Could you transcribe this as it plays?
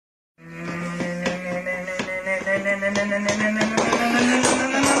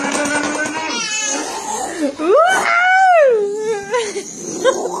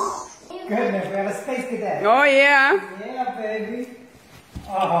Goodness, we have a space cadet. Oh yeah. Yeah, baby.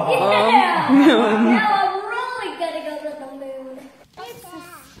 Oh. Yeah. Now I'm really gonna go to the moon. It's a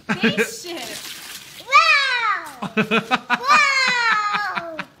spaceship. Wow! Wow!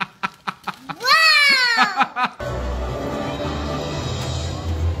 Wow!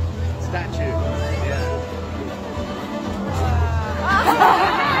 Statue.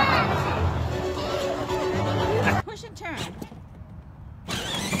 Push and turn.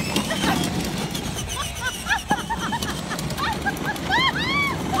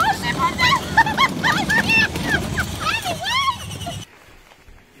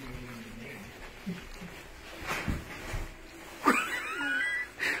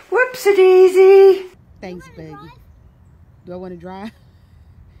 Whoopsie-daisy. Thanks, baby. Do I want to drive?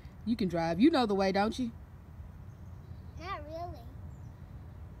 You can drive. You know the way, don't you? Not really.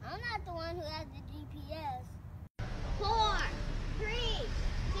 I'm not the one who has the GPS. 4, 3,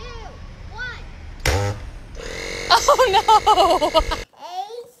 2, 1. Oh no!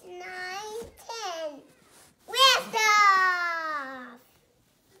 8, 9, 10. Lift off!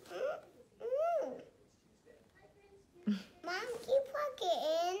 Mom, keep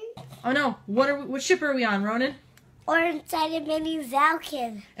plugging. Oh no, what ship are we on, Ronan? Or inside of mini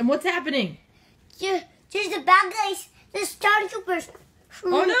Zalkin. And what's happening? There's the bad guys, the stormtroopers.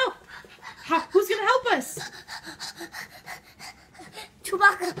 Oh no! Who's gonna help us?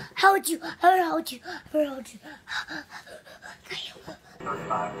 Chewbacca, hold you. I will hold you. I will hold you.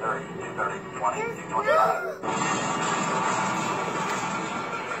 35, 30, 30, 20, 25.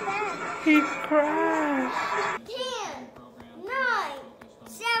 He crashed. 10, 9,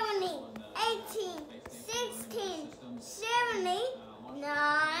 70, 18, 16, 70,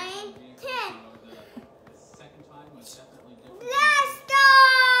 9, 10. Blast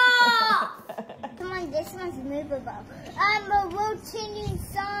off! Come on, this one's movable. I'm a rotating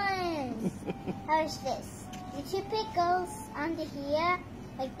sun. How's this? The toothpick goes onto here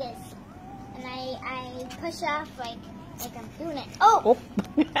like this. And I push off like I'm doing it. Oh!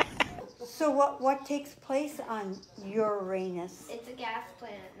 So what takes place on Uranus? It's a gas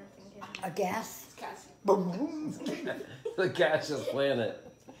planet, nothing can. A gas? Gas. Boom. The gaseous planet.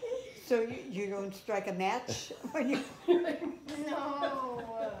 So you don't strike a match when you... No.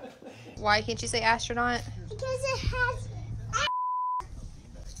 Why can't you say astronaut? Because it has.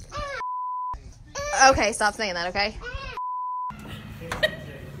 Okay, stop saying that, okay?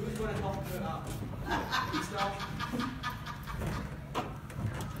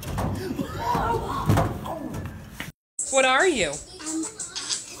 What are you?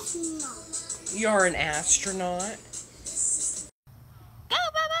 You're an astronaut.